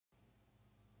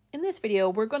In this video,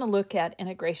 we're going to look at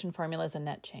integration formulas and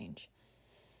net change.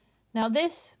 Now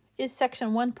this is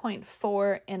section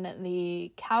 1.4 in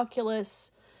the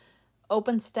Calculus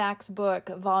OpenStax book,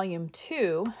 volume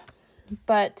 2,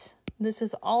 but this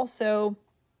is also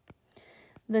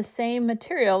the same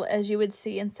material as you would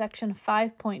see in section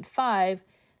 5.5,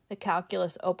 the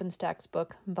Calculus OpenStax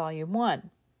book, volume 1.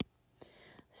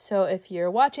 So if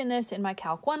you're watching this in my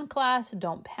Calc 1 class,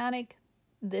 don't panic.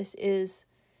 This is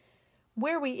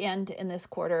where we end in this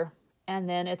quarter, and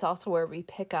then it's also where we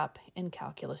pick up in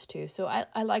Calculus 2. So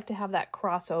I like to have that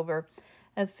crossover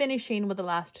of finishing with the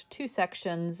last two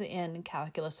sections in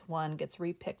Calculus 1 gets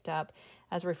repicked up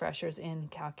as refreshers in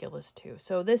Calculus 2.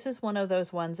 So this is one of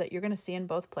those ones that you're going to see in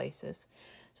both places.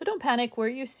 So don't panic where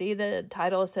you see the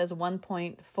title says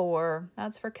 1.4.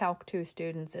 That's for Calc 2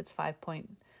 students. It's 5.4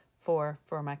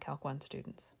 for my Calc 1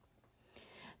 students.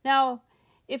 Now,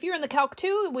 if you're in the Calc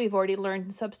 2, we've already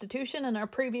learned substitution in our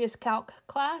previous Calc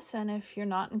class, and if you're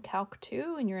not in Calc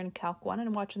 2 and you're in Calc 1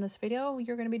 and watching this video,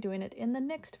 you're going to be doing it in the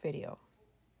next video.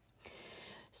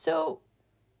 So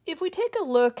if we take a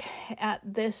look at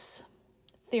this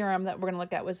theorem that we're going to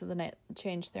look at, was the net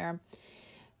change theorem,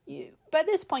 by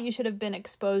this point you should have been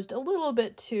exposed a little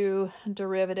bit to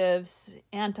derivatives,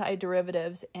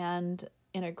 antiderivatives, and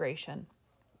integration.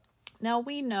 Now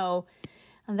we know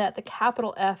that the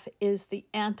capital F is the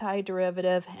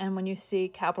antiderivative, and when you see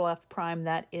capital F prime,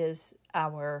 that is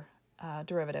our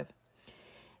derivative.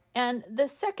 And the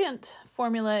second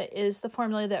formula is the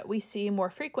formula that we see more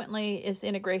frequently, is the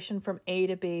integration from a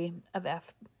to b of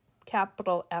f,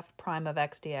 capital F prime of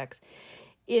x dx,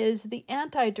 is the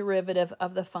antiderivative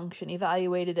of the function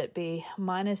evaluated at b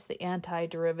minus the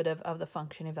antiderivative of the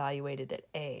function evaluated at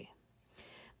a.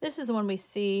 This is the one we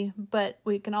see, but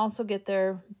we can also get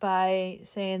there by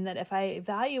saying that if I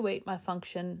evaluate my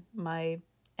function, my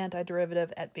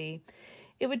antiderivative at b,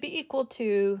 it would be equal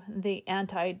to the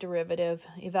antiderivative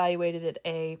evaluated at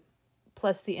a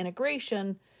plus the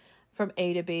integration from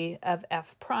a to b of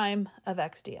f prime of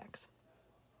x dx.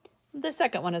 The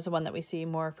second one is the one that we see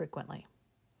more frequently.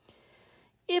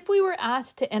 If we were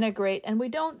asked to integrate and we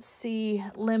don't see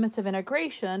limits of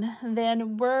integration,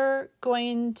 then we're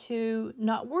going to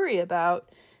not worry about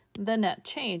the net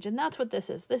change. And that's what this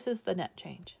is. This is the net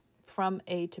change from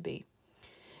A to B.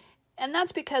 And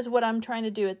that's because what I'm trying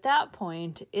to do at that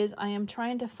point is I am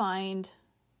trying to find,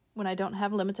 when I don't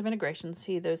have limits of integration,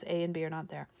 see those A and B are not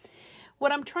there.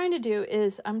 What I'm trying to do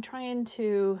is I'm trying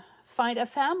to find a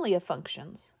family of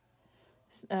functions,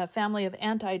 a family of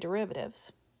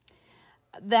antiderivatives,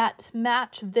 that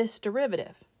match this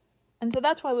derivative. And so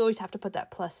that's why we always have to put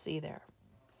that plus c there.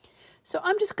 So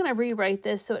I'm just going to rewrite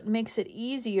this so it makes it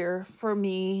easier for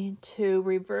me to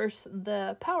reverse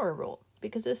the power rule,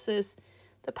 because this is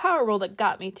the power rule that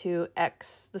got me to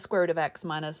x, the square root of x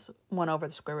minus 1 over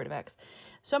the square root of x.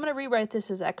 So I'm going to rewrite this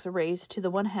as x raised to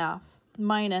the 1/2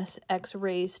 minus x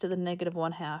raised to the negative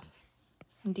 1/2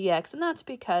 dx. And that's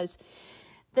because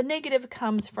the negative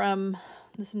comes from,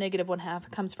 this negative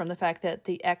 1/2 comes from the fact that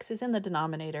the x is in the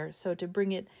denominator. So to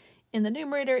bring it in the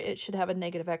numerator, it should have a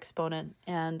negative exponent.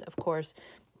 And of course,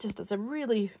 just as a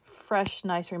really fresh,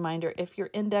 nice reminder, if your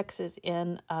index is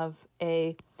n of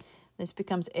a, this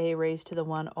becomes a raised to the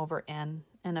 1 over n.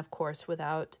 And of course,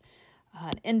 without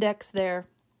an index there,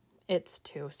 it's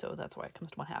 2. So that's why it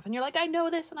comes to 1/2. And you're like, I know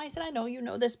this. And I said, I know you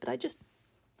know this, but I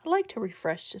like to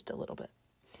refresh just a little bit.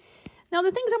 Now,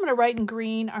 the things I'm going to write in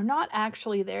green are not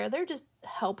actually there. They're just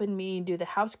helping me do the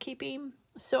housekeeping.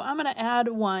 So I'm going to add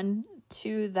 1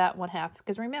 to that 1/2.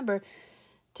 Because remember,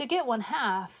 to get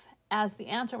 1/2 as the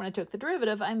answer when I took the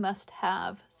derivative, I must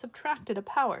have subtracted a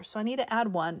power. So I need to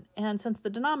add 1. And since the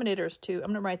denominator is 2,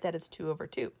 I'm going to write that as 2 over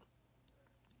 2.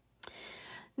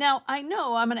 Now, I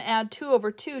know I'm going to add 2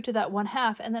 over 2 to that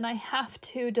 1/2, and then I have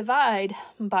to divide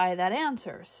by that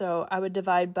answer. So I would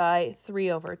divide by 3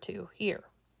 over 2 here.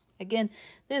 Again,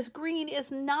 this green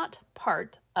is not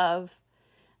part of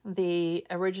the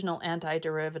original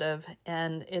antiderivative,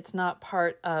 and it's not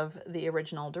part of the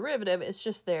original derivative. It's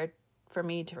just there for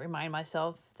me to remind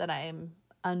myself that I am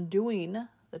undoing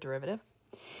the derivative.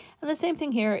 And the same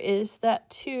thing here is that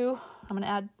 2, I'm going to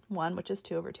add 1, which is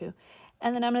 2 over 2,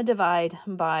 and then I'm going to divide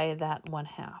by that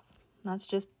 1/2. That's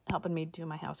just helping me do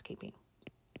my housekeeping.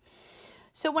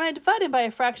 So when I divide it by a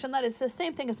fraction, that is the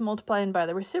same thing as multiplying by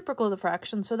the reciprocal of the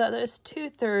fraction, so that is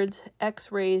 2/3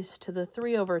 x raised to the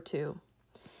 3 over 2.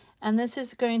 And this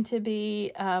is going to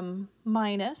be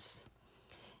minus,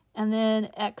 and then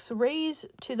x raised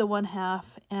to the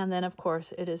 1/2, and then of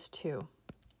course it is 2,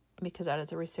 because that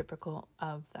is a reciprocal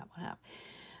of that 1/2.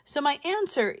 So my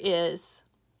answer is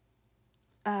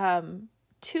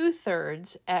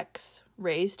 2/3 x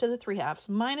raised to the 3/2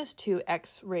 minus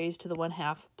 2x raised to the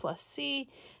 1/2 plus c,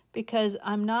 because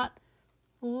I'm not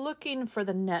looking for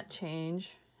the net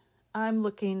change. I'm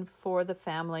looking for the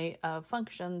family of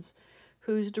functions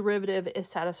whose derivative is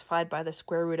satisfied by the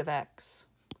square root of x.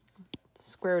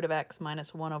 Square root of x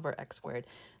minus 1 over x squared.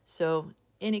 So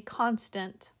any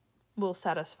constant will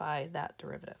satisfy that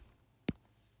derivative.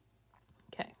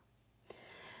 Okay.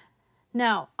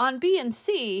 Now, on B and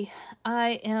C,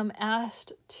 I am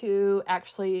asked to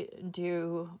actually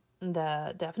do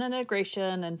the definite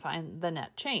integration and find the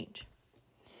net change.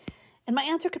 And my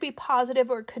answer could be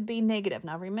positive or it could be negative.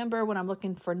 Now remember, when I'm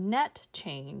looking for net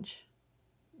change,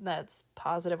 that's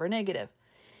positive or negative.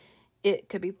 It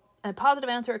could be a positive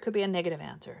answer, it could be a negative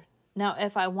answer. Now,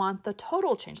 if I want the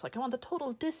total change, like I want the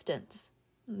total distance,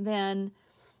 then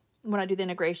when I do the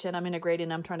integration, I'm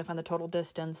integrating, I'm trying to find the total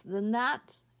distance, then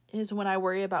that is when I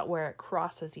worry about where it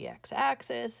crosses the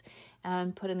x-axis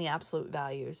and put in the absolute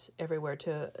values everywhere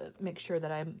to make sure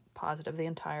that I'm positive the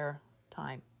entire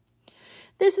time.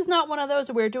 This is not one of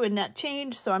those we're doing net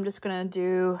change, so I'm just going to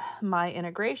do my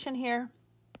integration here.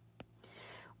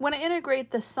 When I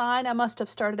integrate the sine, I must have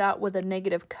started out with a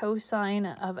negative cosine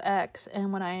of x,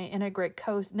 and when I integrate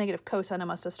negative cosine, I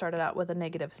must have started out with a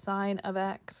negative sine of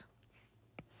x.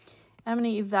 I'm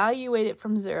going to evaluate it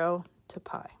from 0 to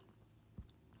pi.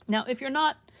 Now, if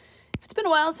it's been a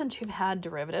while since you've had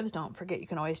derivatives, don't forget you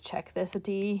can always check this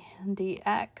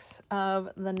dx of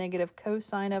the negative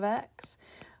cosine of x.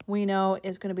 We know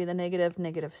is going to be the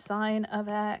negative sine of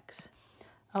x.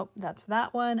 Oh, that's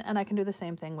that one, and I can do the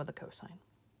same thing with the cosine.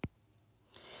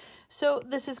 So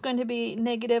this is going to be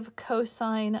negative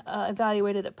cosine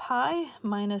evaluated at pi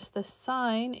minus the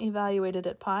sine evaluated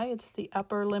at pi. It's the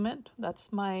upper limit.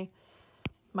 That's my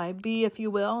b, if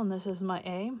you will, and this is my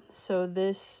a. So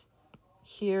this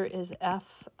here is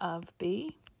f of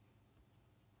b.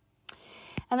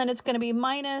 And then it's going to be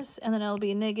minus, and then it'll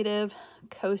be negative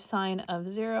cosine of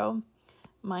 0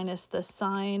 minus the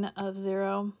sine of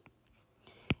 0.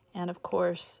 And of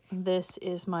course, this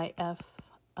is my f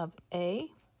of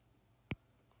a.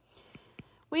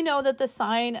 We know that the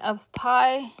sine of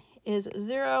pi is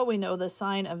 0. We know the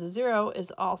sine of 0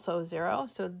 is also 0,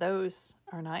 so those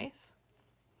are nice.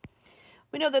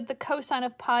 We know that the cosine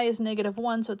of pi is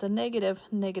 -1, so it's a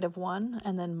 -1,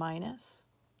 and then minus.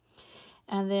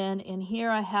 And then in here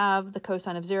I have the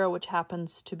cosine of 0, which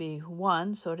happens to be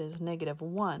 1, so it is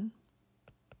 -1.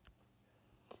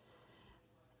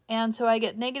 And so I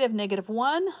get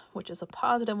 -1, which is a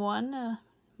positive 1,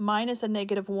 minus a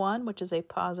 -1, which is a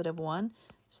positive 1.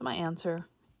 So my answer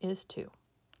is 2.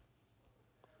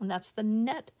 And that's the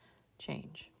net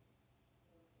change.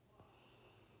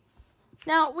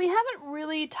 Now, we haven't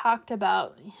really talked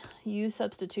about U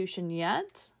substitution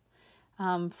yet.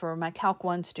 For my Calc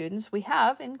 1 students, we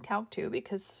have in Calc 2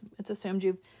 because it's assumed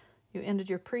you ended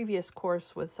your previous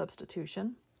course with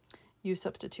substitution, U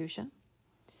substitution.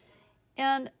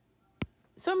 And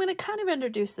so I'm going to kind of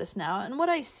introduce this now. And what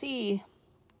I see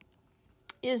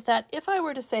is that if I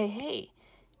were to say, hey,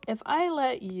 if I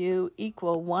let U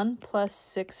equal 1 plus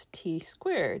 6t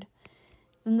squared,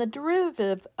 then the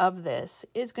derivative of this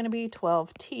is going to be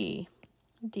 12t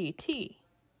dt.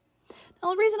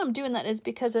 Now, the reason I'm doing that is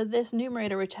because of this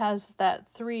numerator, which has that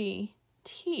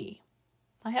 3t.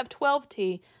 I have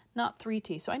 12t, not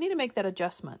 3t, so I need to make that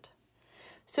adjustment.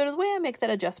 So the way I make that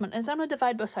adjustment is I'm going to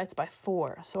divide both sides by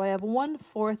 4. So I have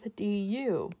 1/4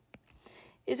 du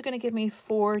is going to give me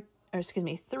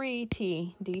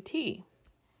 3t dt.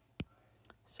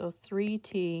 So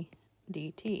 3t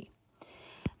dt.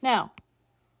 Now,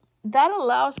 that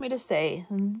allows me to say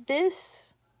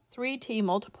this 3t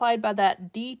multiplied by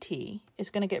that dt is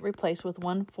going to get replaced with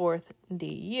 1/4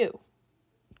 du.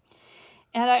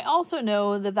 And I also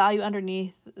know the value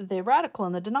underneath the radical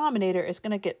in the denominator is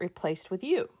going to get replaced with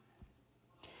u.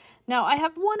 Now, I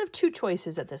have one of two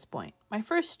choices at this point. My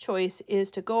first choice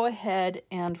is to go ahead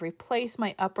and replace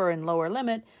my upper and lower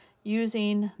limit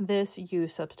using this u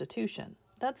substitution.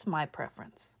 That's my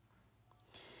preference.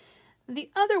 The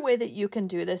other way that you can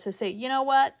do this is say, you know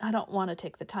what, I don't want to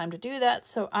take the time to do that,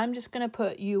 so I'm just going to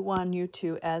put u1,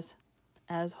 u2 as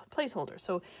placeholders.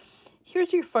 So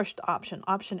here's your first option,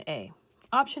 option A.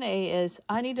 Option A is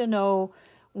I need to know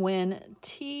when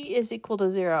t is equal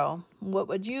to 0, what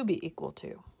would u be equal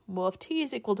to? Well, if t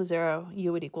is equal to 0,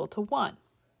 u would equal to 1.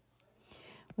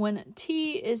 When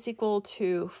t is equal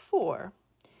to 4,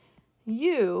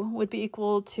 u would be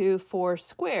equal to 4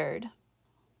 squared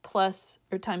plus,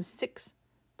 or times 6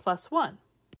 plus 1,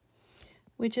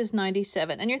 which is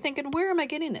 97. And you're thinking, where am I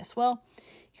getting this? Well,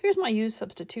 here's my u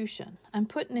substitution. I'm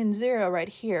putting in 0 right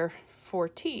here for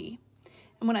t.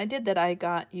 And when I did that, I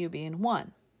got u being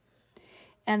 1.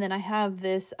 And then I have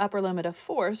this upper limit of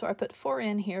 4, so I put 4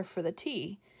 in here for the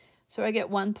t. So I get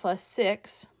 1 plus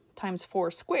 6 times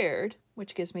 4 squared,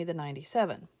 which gives me the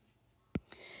 97.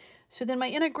 So then my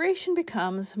integration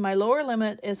becomes, my lower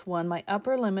limit is 1, my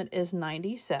upper limit is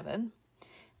 97,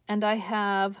 and I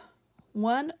have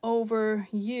 1 over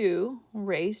u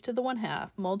raised to the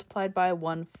 1/2 multiplied by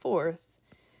 1/4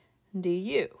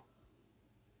 du,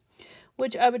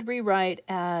 which I would rewrite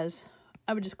as,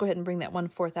 I would just go ahead and bring that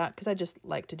 1/4 out because I just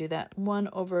like to do that. 1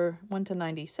 over 1 to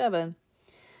 97,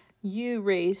 u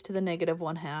raised to the negative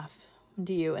 1/2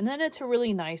 du. And then it's a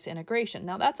really nice integration.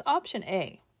 Now that's option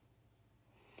A.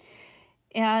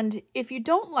 And if you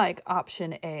don't like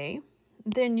option A,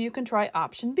 then you can try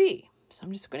option B. So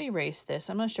I'm just going to erase this.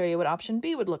 I'm going to show you what option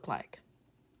B would look like.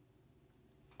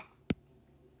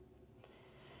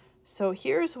 So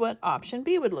here's what option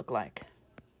B would look like.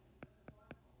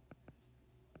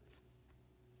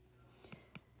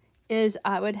 Is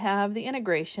I would have the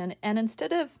integration, and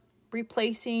instead of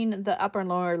replacing the upper and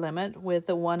lower limit with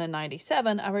the 1 and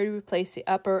 97, I would replace the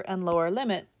upper and lower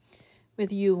limit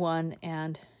with u1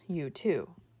 and u2,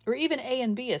 or even A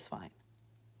and B is fine.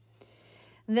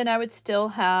 And then I would still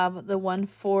have the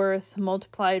 1/4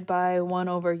 multiplied by 1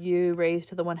 over u raised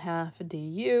to the 1/2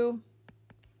 du.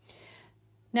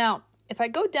 Now, if I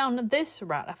go down this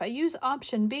route, if I use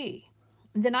option B,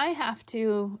 then I have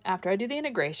to, after I do the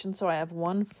integration, so I have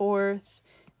 1/4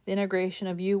 the integration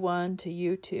of u1 to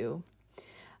u2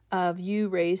 of u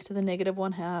raised to the negative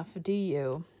 1/2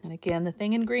 du. And again, the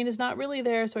thing in green is not really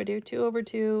there, so I do 2 over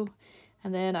 2,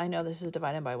 and then I know this is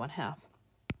divided by 1/2.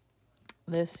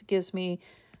 This gives me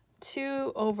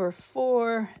 2 over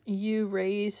 4 u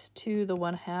raised to the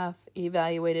 1/2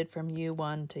 evaluated from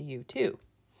u1 to u2.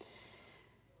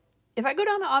 If I go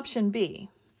down to option B,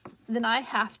 then I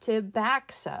have to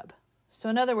back sub. So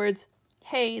in other words,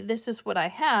 hey, this is what I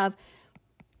have,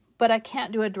 but I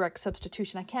can't do a direct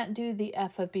substitution. I can't do the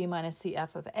f of b minus the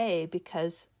f of a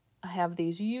because I have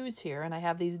these u's here and I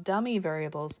have these dummy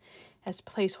variables as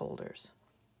placeholders.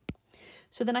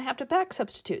 So then I have to back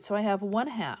substitute. So I have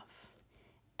 1/2.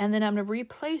 And then I'm going to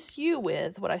replace u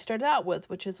with what I started out with,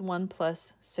 which is 1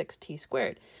 plus 6t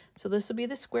squared. So this will be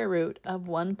the square root of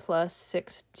 1 plus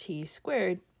 6t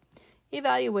squared.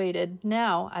 Evaluated,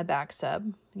 now I back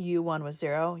sub. u1 was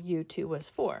 0, u2 was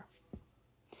 4.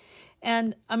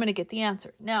 And I'm going to get the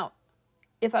answer. Now,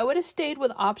 if I would have stayed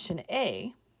with option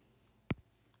A,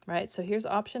 right, so here's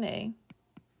option A,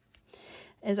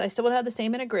 is I still would have the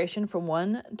same integration from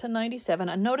 1 to 97.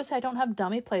 And notice I don't have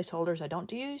dummy placeholders. I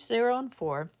don't use 0 and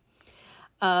 4.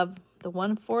 Of the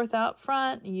 1/4 out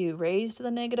front, u raised to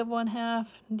the negative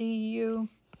 1/2 du.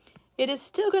 It is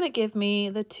still going to give me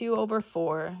the 2 over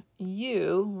 4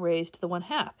 u raised to the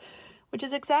 1/2, which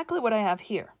is exactly what I have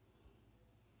here.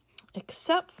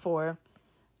 Except for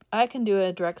I can do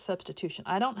a direct substitution.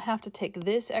 I don't have to take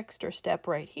this extra step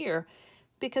right here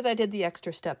because I did the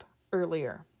extra step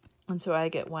earlier. And so I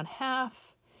get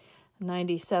 1/2,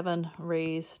 97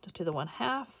 raised to the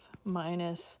 1/2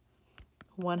 minus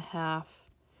 1/2,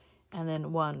 and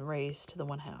then 1 raised to the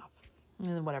 1/2, and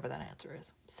then whatever that answer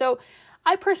is. So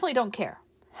I personally don't care.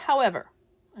 However,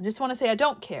 I just want to say I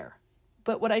don't care.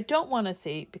 But what I don't want to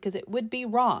see, because it would be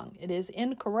wrong, it is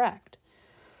incorrect,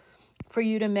 for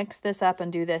you to mix this up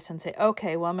and do this and say,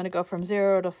 okay, well, I'm going to go from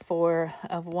 0 to 4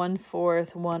 of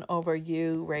 1/4 1 over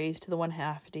u raised to the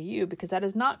 1/2 du, because that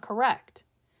is not correct.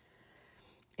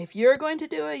 If you're going to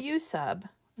do a u sub,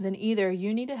 then either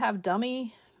you need to have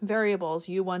dummy variables,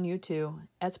 u1, u2,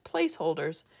 as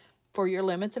placeholders for your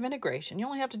limits of integration. You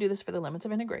only have to do this for the limits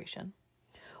of integration.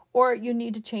 Or you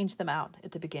need to change them out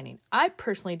at the beginning. I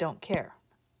personally don't care.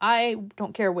 I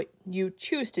don't care what you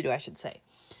choose to do, I should say.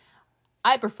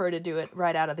 I prefer to do it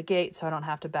right out of the gate so I don't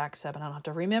have to back sub and I don't have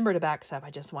to remember to back sub. I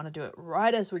just want to do it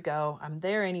right as we go. I'm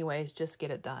there anyways, just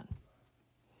get it done.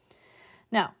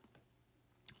 Now,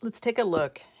 let's take a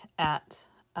look at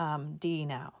D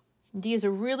now. D is a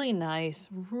really nice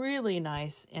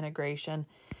integration.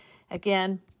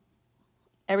 Again,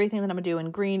 everything that I'm going to do in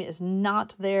green is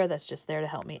not there. That's just there to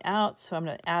help me out. So I'm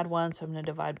going to add 1, so I'm going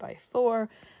to divide by 4.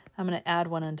 I'm going to add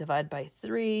 1 and divide by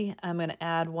 3. I'm going to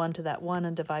add 1 to that 1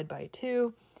 and divide by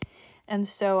 2. And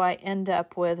so I end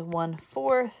up with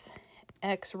 1/4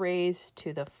 x raised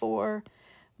to the 4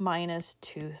 minus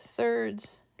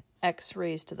 2/3 x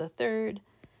raised to the 3rd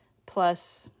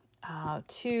plus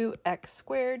 2x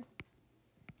squared.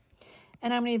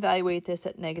 And I'm going to evaluate this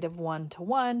at negative 1 to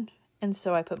 1. And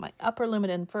so I put my upper limit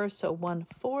in first, so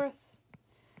 1/4,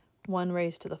 1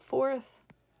 raised to the 4th,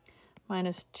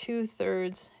 minus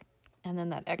 2/3, and then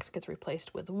that x gets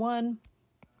replaced with 1,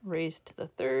 raised to the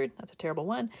third, that's a terrible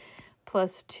one,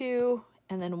 plus 2,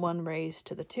 and then 1 raised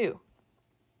to the 2.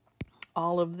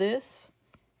 All of this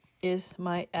is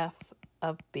my f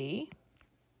of b.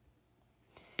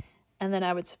 And then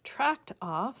I would subtract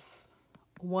off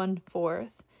 1/4,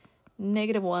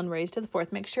 negative 1 raised to the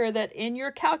 4th. Make sure that in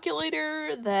your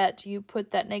calculator that you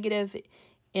put that negative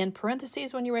in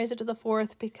parentheses when you raise it to the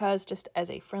 4th, because just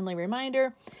as a friendly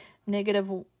reminder,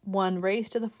 negative 1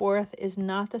 raised to the 4th is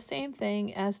not the same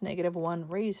thing as negative 1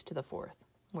 raised to the 4th,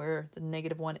 where the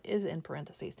negative 1 is in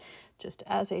parentheses, just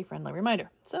as a friendly reminder.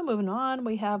 So moving on,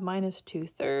 we have minus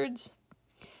 2/3,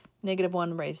 negative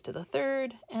 1 raised to the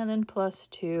 3rd, and then plus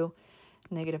 2,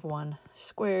 negative 1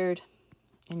 squared.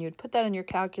 And you'd put that in your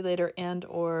calculator and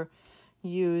or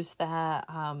use that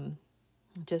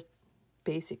just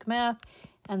basic math,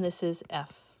 and this is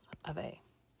f of a.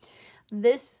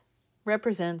 This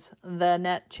represents the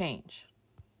net change,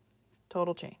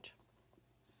 total change.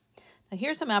 Now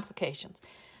here's some applications.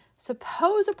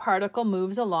 Suppose a particle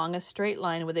moves along a straight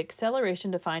line with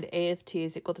acceleration defined a of t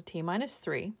is equal to t minus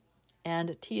 3,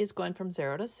 and t is going from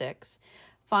 0 to 6.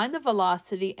 Find the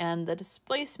velocity and the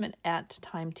displacement at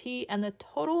time t and the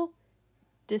total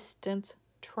distance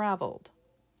traveled.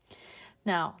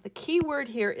 Now, the key word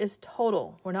here is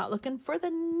total. We're not looking for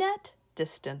the net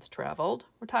distance traveled.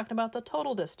 We're talking about the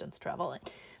total distance traveled.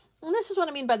 And this is what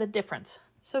I mean by the difference.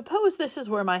 Suppose this is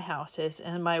where my house is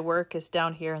and my work is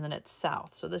down here and then it's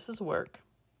south. So this is work.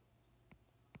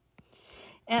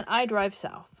 And I drive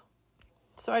south.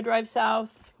 So I drive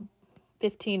south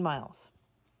 15 miles.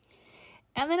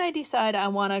 And then I decide I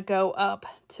want to go up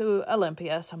to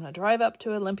Olympia. So I'm going to drive up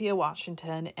to Olympia,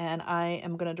 Washington, and I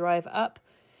am going to drive up,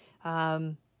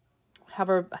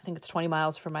 however, I think it's 20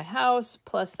 miles from my house,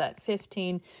 plus that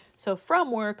 15. So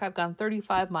from work, I've gone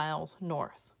 35 miles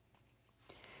north.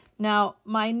 Now,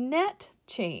 my net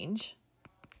change,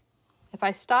 if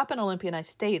I stop in Olympia and I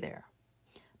stay there,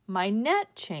 my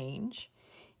net change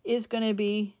is going to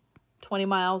be 20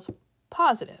 miles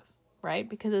positive, right?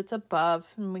 Because it's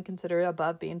above, and we consider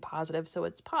above being positive, so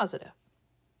it's positive.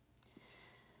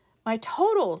 My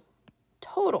total,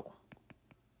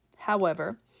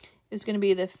 however, is going to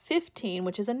be the 15,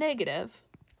 which is a negative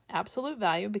absolute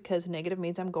value, because negative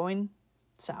means I'm going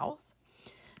south,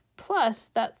 plus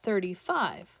that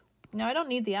 35. Now, I don't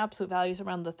need the absolute values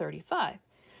around the 35,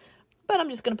 but I'm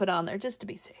just going to put it on there just to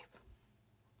be safe.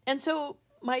 And so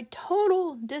my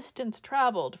total distance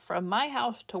traveled from my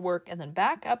house to work and then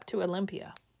back up to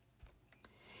Olympia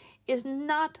is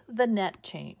not the net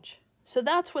change. So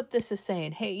that's what this is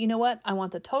saying. Hey, you know what? I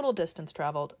want the total distance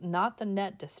traveled, not the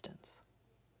net distance.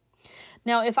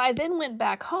 Now, if I then went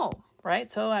back home, right?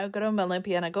 So I go to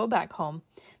Olympia and I go back home.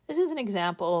 This is an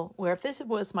example where if this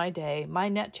was my day, my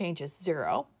net change is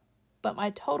 0, but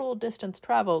my total distance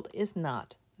traveled is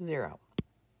not 0.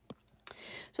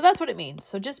 So that's what it means.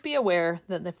 So just be aware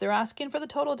that if they're asking for the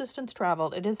total distance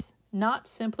traveled, it is not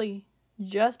simply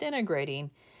just integrating.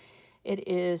 It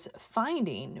is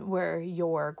finding where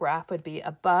your graph would be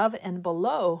above and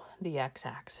below the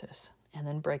x-axis, and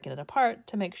then breaking it apart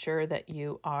to make sure that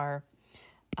you are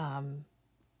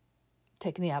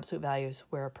taking the absolute values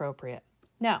where appropriate.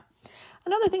 Now,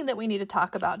 another thing that we need to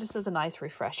talk about, just as a nice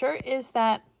refresher, is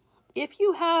that if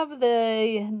you have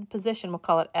the position, we'll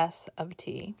call it S of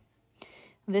t,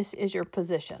 this is your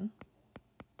position.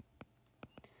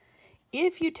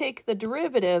 If you take the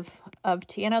derivative of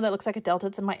t, I know that looks like a delta,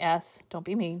 it's in my s, don't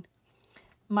be mean.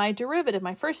 My derivative,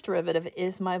 my first derivative,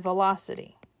 is my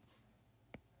velocity.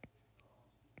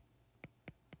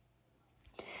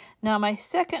 Now my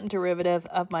second derivative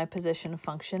of my position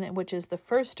function, which is the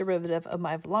first derivative of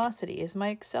my velocity, is my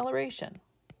acceleration.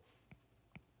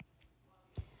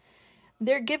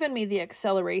 They're giving me the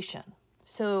acceleration.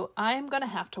 So I'm going to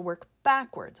have to work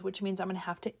backwards, which means I'm going to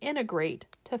have to integrate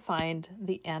to find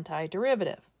the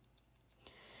antiderivative.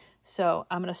 So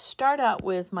I'm going to start out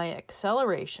with my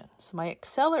acceleration. So my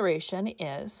acceleration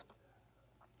is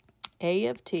a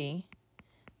of t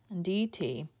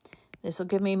dt. This will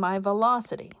give me my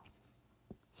velocity.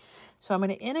 So I'm going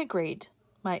to integrate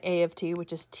my a of t,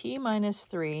 which is t minus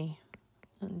 3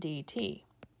 dt.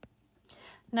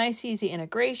 Nice, easy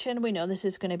integration. We know this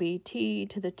is going to be t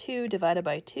to the 2 divided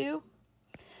by 2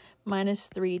 minus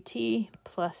 3t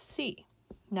plus c.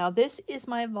 Now, this is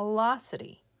my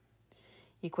velocity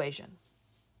equation.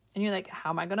 And you're like, how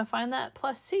am I going to find that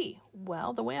plus c?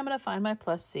 Well, the way I'm going to find my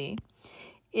plus c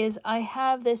is I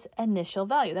have this initial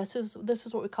value. This is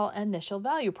what we call an initial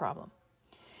value problem.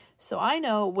 So I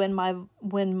know when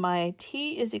my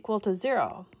t is equal to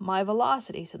 0, my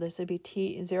velocity, so this would be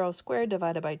t 0 squared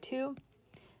divided by 2,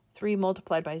 3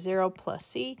 multiplied by 0 plus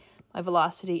c, my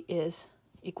velocity is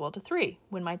equal to 3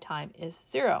 when my time is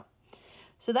 0.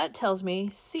 So that tells me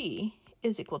c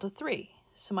is equal to 3.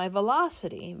 So my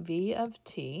velocity, v of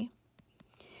t,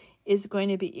 is going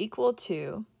to be equal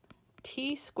to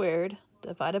t squared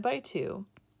divided by 2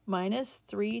 minus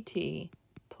 3t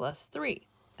plus 3.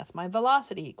 That's my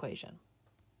velocity equation.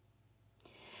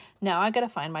 Now I got to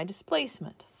find my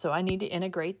displacement, so I need to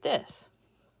integrate this.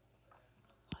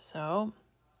 So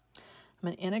I'm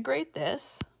going to integrate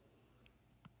this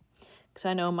because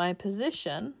I know my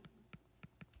position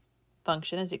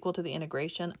function is equal to the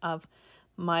integration of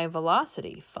my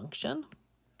velocity function.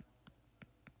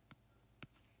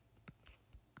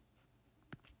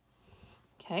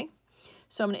 Okay,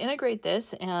 so I'm going to integrate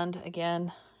this, and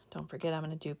again, don't forget I'm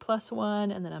going to do plus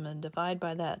 1, and then I'm going to divide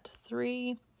by that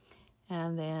 3,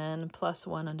 and then plus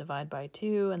 1 and divide by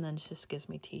 2, and then it just gives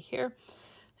me t here.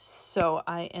 So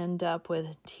I end up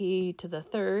with t to the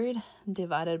third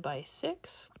divided by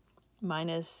 6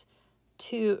 minus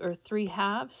 2 or 3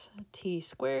 halves t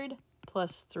squared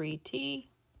plus 3t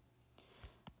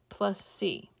plus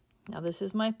c. Now this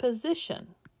is my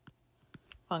position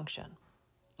function.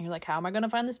 And you're like, how am I going to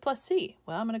find this plus c?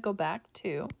 Well, I'm going to go back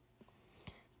to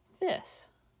this.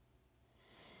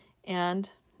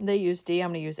 And they use d, I'm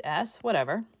going to use s,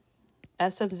 whatever.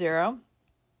 S of 0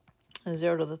 is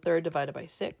 0 to the third divided by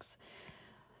 6.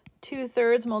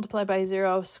 2/3 multiplied by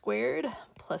 0 squared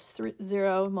plus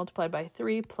 0 multiplied by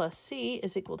 3 plus c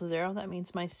is equal to 0. That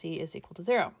means my c is equal to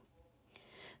 0.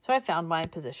 So I found my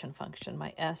position function.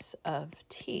 My s of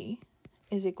t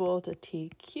is equal to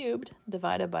t cubed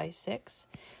divided by 6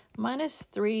 minus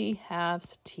 3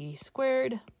 halves t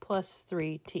squared plus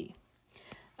 3t.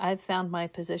 I've found my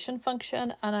position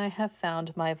function, and I have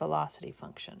found my velocity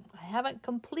function. I haven't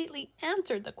completely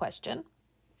answered the question,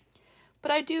 but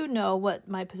I do know what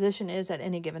my position is at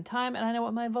any given time, and I know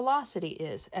what my velocity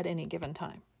is at any given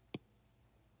time.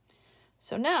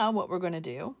 So now what we're going to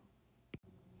do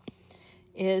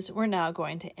is we're now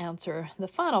going to answer the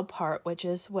final part, which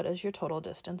is what is your total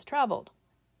distance traveled?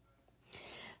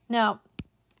 Now,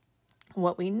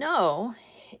 what we know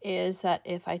is that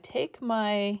if I take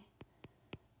my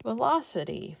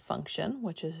velocity function,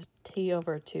 which is t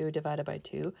over 2 divided by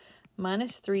 2,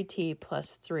 minus 3t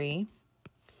plus 3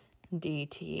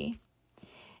 dt,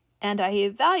 and I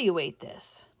evaluate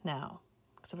this now.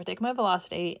 So if I take my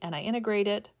velocity and I integrate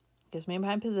it, it gives me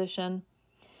my position,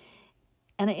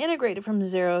 and I integrate it from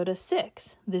 0 to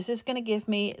 6. This is going to give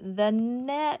me the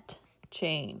net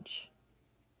change.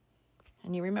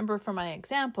 And you remember from my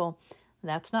example,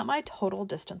 that's not my total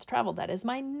distance traveled. That is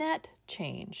my net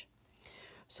change.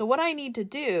 So what I need to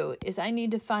do is I need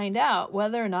to find out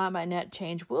whether or not my net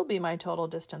change will be my total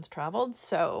distance traveled.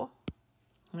 So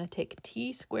I'm going to take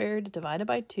t squared divided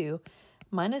by 2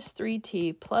 minus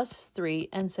 3t plus 3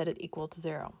 and set it equal to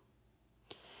 0.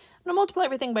 I'm going to multiply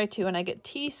everything by 2, and I get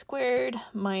t squared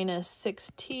minus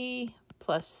 6t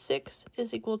plus 6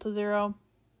 is equal to 0.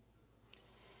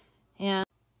 And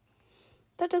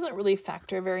that doesn't really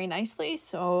factor very nicely,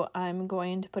 so I'm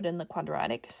going to put in the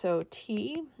quadratic. So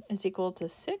t is equal to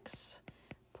 6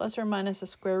 plus or minus the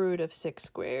square root of 6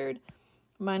 squared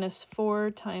minus 4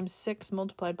 times 6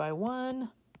 multiplied by 1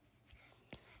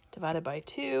 divided by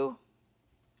 2.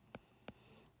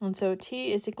 And so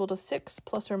t is equal to 6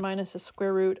 plus or minus the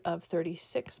square root of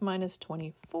 36 minus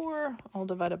 24, all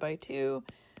divided by 2.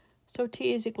 So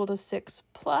t is equal to 6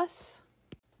 plus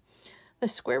the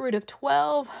square root of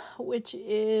 12, which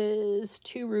is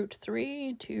 2 root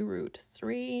 3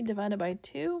 divided by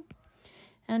 2.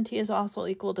 And t is also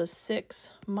equal to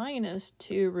 6 minus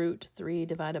 2 root 3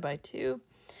 divided by 2.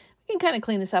 We can kind of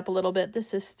clean this up a little bit.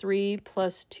 This is 3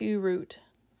 plus 2 root,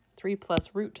 3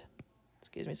 plus root,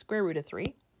 square root of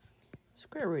 3.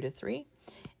 Square root of 3.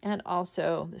 And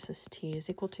also, this is t is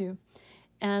equal to.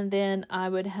 And then I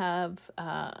would have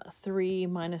 3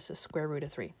 minus the square root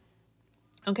of 3.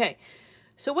 Okay,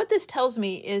 so what this tells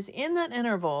me is in that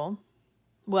interval,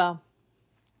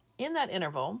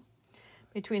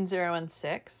 between 0 and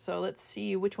 6, so let's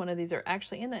see which one of these are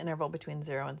actually in the interval between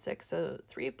 0 and 6. So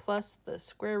 3 plus the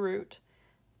square root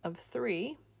of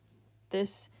 3.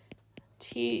 This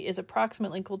t is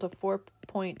approximately equal to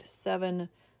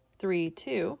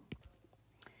 4.732.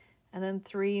 And then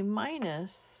 3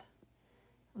 minus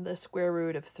the square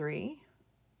root of 3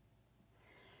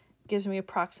 gives me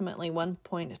approximately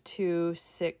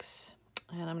 1.26,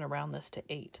 and I'm going to round this to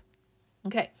 8.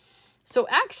 Okay, so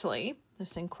actually,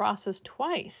 this thing crosses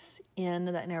twice in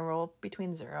the interval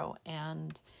between 0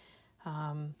 and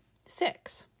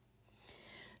 6.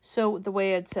 So the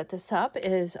way I'd set this up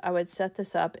is I would set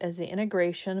this up as the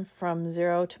integration from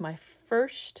 0 to my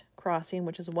first crossing,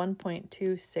 which is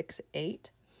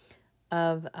 1.268,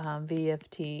 of v of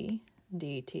t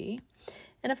dt.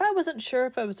 And if I wasn't sure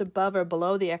if it was above or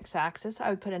below the x-axis, I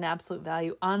would put an absolute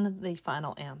value on the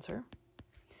final answer.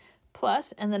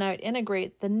 Plus, and then I would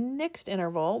integrate the next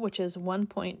interval, which is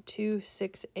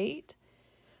 1.268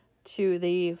 to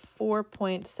the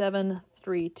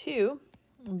 4.732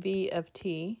 v of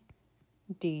t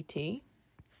dt.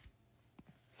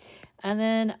 And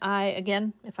then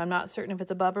again, if I'm not certain if it's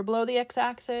above or below the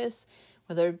x-axis,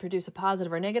 whether it would produce a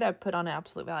positive or negative, I'd put on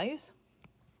absolute values.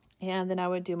 And then I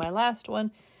would do my last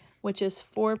one, which is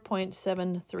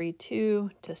 4.732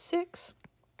 to 6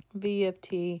 v of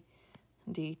t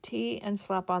dt, and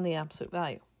slap on the absolute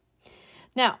value.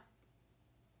 Now,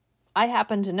 I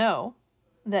happen to know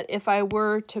that if I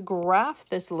were to graph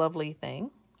this lovely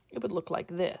thing, it would look like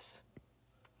this.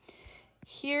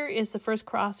 Here is the first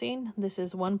crossing. This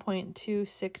is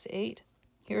 1.268.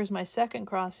 Here's my second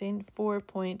crossing,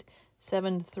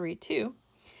 4.732.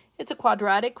 It's a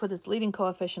quadratic with its leading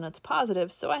coefficient. It's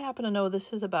positive, so I happen to know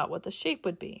this is about what the shape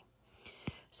would be.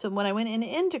 So when I went and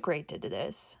integrated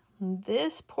this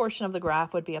portion of the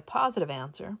graph would be a positive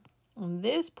answer.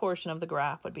 This portion of the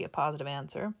graph would be a positive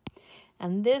answer.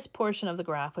 And this portion of the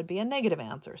graph would be a negative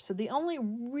answer. So the only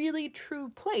really true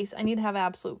place I need to have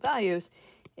absolute values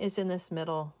is in this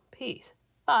middle piece.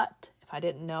 But if I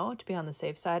didn't know, to be on the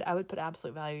safe side, I would put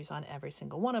absolute values on every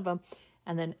single one of them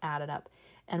and then add it up.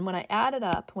 And when I add it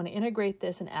up, when I integrate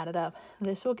this and add it up,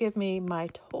 this will give me my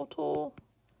total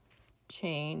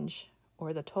change,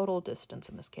 or the total distance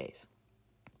in this case.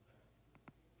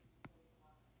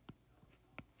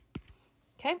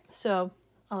 Okay, so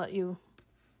I'll let you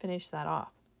finish that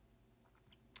off.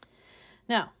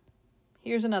 Now,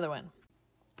 here's another one.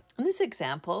 In this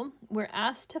example, we're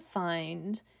asked to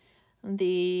find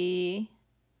the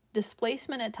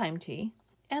displacement at time t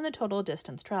and the total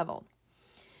distance traveled.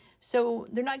 So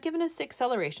they're not given us the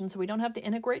acceleration, so we don't have to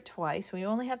integrate twice. We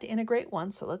only have to integrate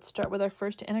once. So let's start with our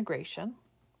first integration.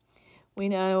 We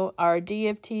know our d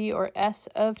of t, or s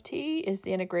of t, is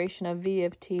the integration of v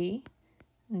of t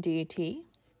dt.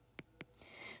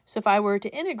 So if I were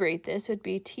to integrate this, it would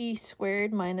be t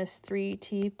squared minus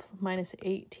 3t minus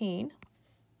 18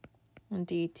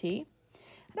 dt.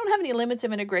 I don't have any limits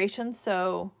of integration,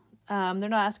 so they're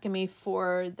not asking me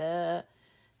for the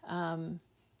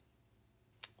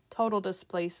total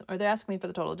displacement, or they're asking me for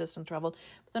the total distance traveled,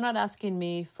 but they're not asking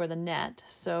me for the net,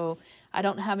 so I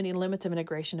don't have any limits of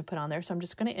integration to put on there, so I'm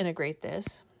just going to integrate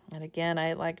this. And again,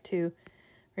 I like to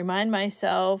remind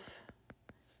myself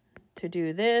to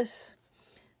do this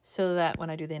so that when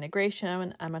I do the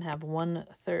integration, I'm going to have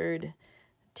 1/3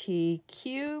 t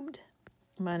cubed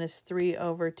minus 3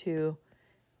 over 2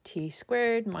 t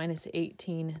squared minus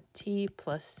 18t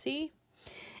plus c.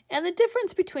 And the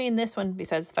difference between this one,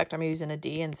 besides the fact I'm using a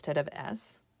d instead of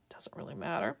s, doesn't really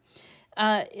matter,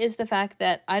 is the fact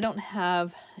that I don't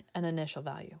have an initial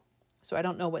value. So I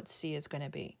don't know what c is going to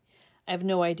be. I have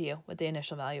no idea what the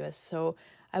initial value is. So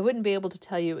I wouldn't be able to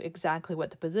tell you exactly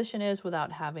what the position is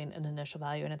without having an initial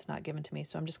value, and it's not given to me.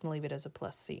 So I'm just going to leave it as a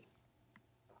plus c.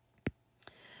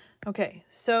 Okay,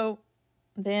 so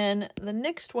then the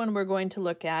next one we're going to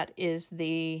look at is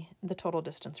the total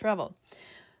distance traveled.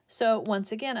 So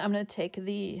once again, I'm going to take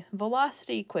the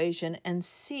velocity equation and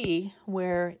see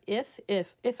where, if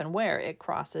and where it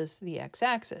crosses the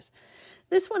x-axis.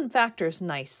 This one factors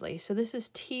nicely. So this is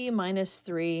t plus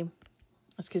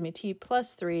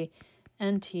 3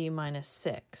 and t minus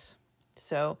 6.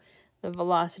 So the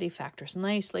velocity factors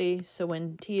nicely. So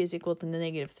when t is equal to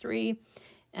 -3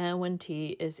 and when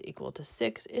t is equal to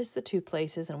 6 is the two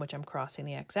places in which I'm crossing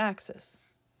the x-axis.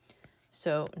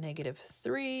 So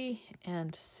 -3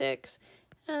 and 6,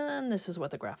 and this is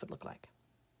what the graph would look like.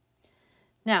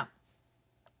 Now,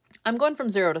 I'm going from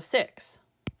 0 to 6.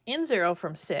 In 0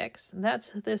 from 6, that's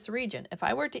this region. If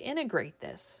I were to integrate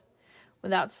this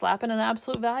without slapping an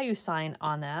absolute value sign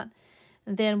on that,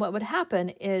 then what would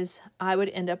happen is I would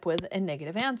end up with a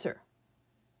negative answer.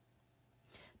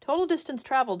 Total distance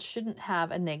traveled shouldn't have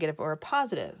a negative or a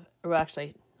positive, or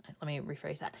actually, let me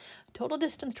rephrase that. Total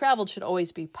distance traveled should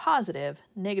always be positive.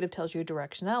 Negative tells you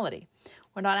directionality.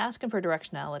 We're not asking for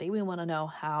directionality. We want to know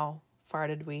how far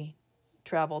did we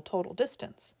travel total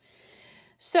distance.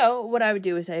 So what I would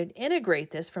do is I would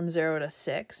integrate this from 0 to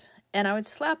 6, and I would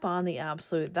slap on the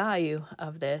absolute value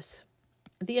of this,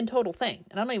 the in total thing.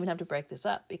 And I don't even have to break this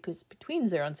up because between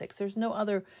 0 and 6, there's no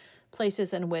other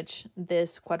places in which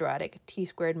this quadratic, t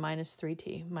squared minus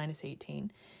 3t minus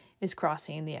 18, is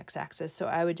crossing the x-axis. So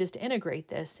I would just integrate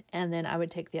this, and then I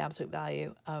would take the absolute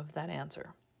value of that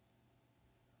answer.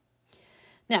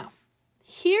 Now,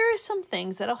 here are some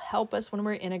things that'll help us when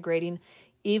we're integrating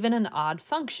even and odd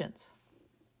functions.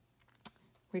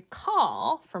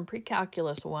 recall from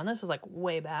pre-calculus 1, this is like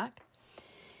way back,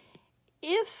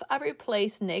 if I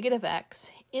replace negative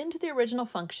x into the original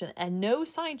function and no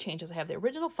sign changes, I have the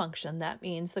original function, that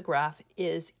means the graph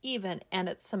is even and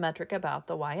it's symmetric about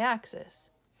the y-axis.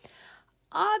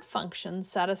 Odd functions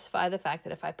satisfy the fact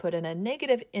that if I put in a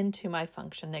negative into my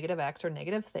function, negative x or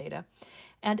negative theta,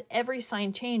 and every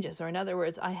sign changes, or in other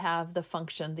words, I have the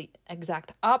function the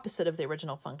exact opposite of the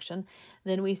original function,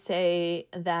 then we say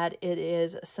that it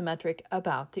is symmetric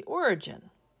about the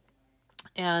origin,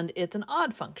 and it's an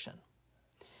odd function.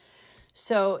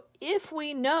 So if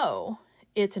we know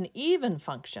it's an even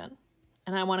function,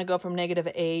 and I want to go from negative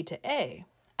a to a,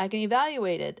 I can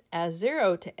evaluate it as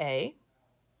 0 to a,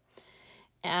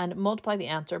 and multiply the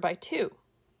answer by 2.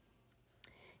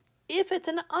 If it's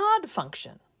an odd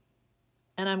function,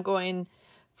 and I'm going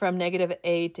from negative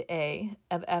a to a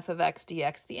of f of x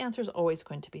dx, the answer is always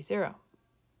going to be 0.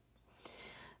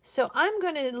 So I'm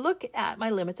going to look at my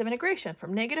limits of integration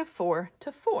from negative 4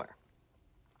 to 4.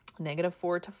 Negative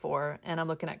 4 to 4, and I'm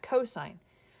looking at cosine.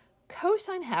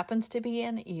 Cosine happens to be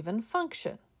an even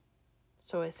function.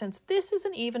 So since this is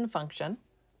an even function,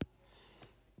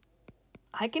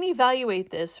 I can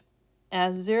evaluate this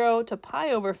as 0 to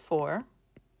pi over 4,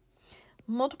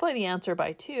 multiply the answer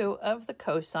by 2 of the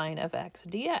cosine of x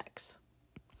dx.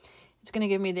 It's going to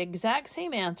give me the exact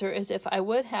same answer as if I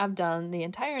would have done the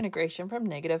entire integration from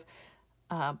negative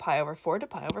pi over 4 to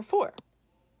pi over 4.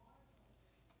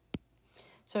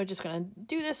 So I'm just going to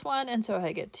do this one, and so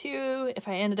I get 2. If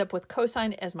I ended up with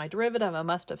cosine as my derivative, I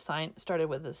must have started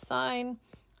with the sine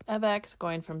of x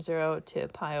going from 0 to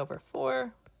pi over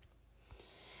 4.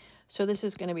 So this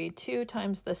is going to be 2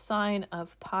 times the sine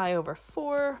of pi over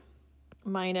 4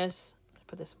 minus,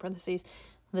 put this in parentheses,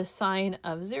 the sine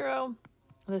of 0.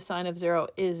 The sine of 0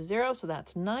 is 0, so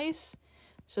that's nice.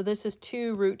 So this is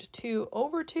 2 root 2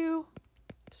 over 2.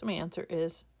 So my answer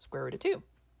is square root of 2.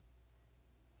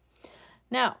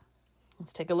 Now,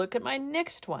 let's take a look at my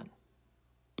next one.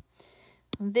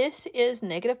 This is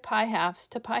negative pi halves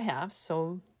to pi halves,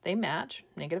 so they match,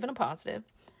 negative and a positive.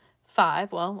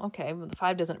 5, well, okay, the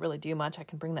 5 doesn't really do much. I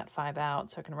can bring that 5 out,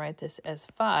 so I can write this as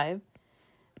 5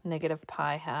 negative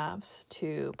pi halves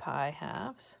to pi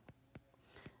halves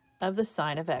of the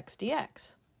sine of x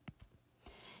dx.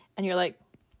 And you're like,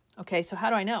 okay, so how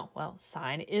do I know? Well,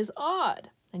 sine is odd.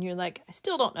 And you're like, I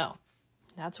still don't know.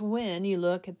 That's when you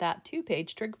look at that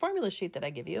 2-page trig formula sheet that I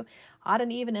give you. Odd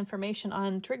and even information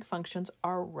on trig functions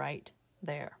are right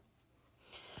there.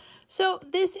 So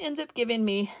this ends up giving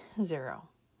me 0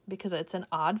 because it's an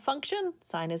odd function.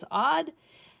 Sine is odd,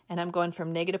 and I'm going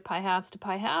from negative pi halves to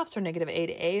pi halves, or negative a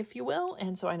to a, if you will,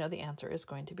 and so I know the answer is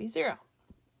going to be 0.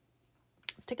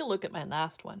 Let's take a look at my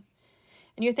last one.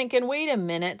 And you're thinking, wait a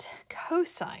minute,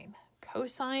 cosine,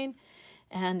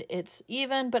 and it's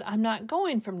even, but I'm not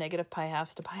going from negative pi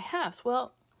halves to pi halves.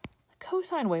 Well, the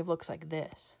cosine wave looks like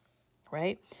this,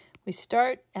 right? We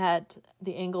start at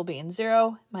the angle being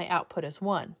 0, my output is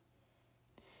 1.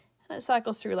 And it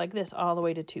cycles through like this all the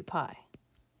way to 2 pi.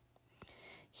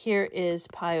 Here is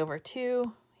pi over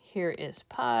 2, here is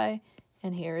pi,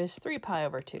 and here is 3 pi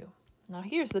over 2. Now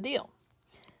here's the deal.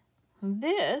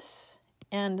 This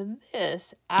and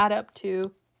this add up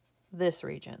to this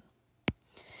region.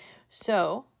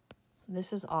 So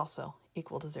this is also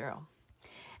equal to 0.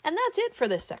 And that's it for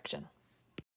this section.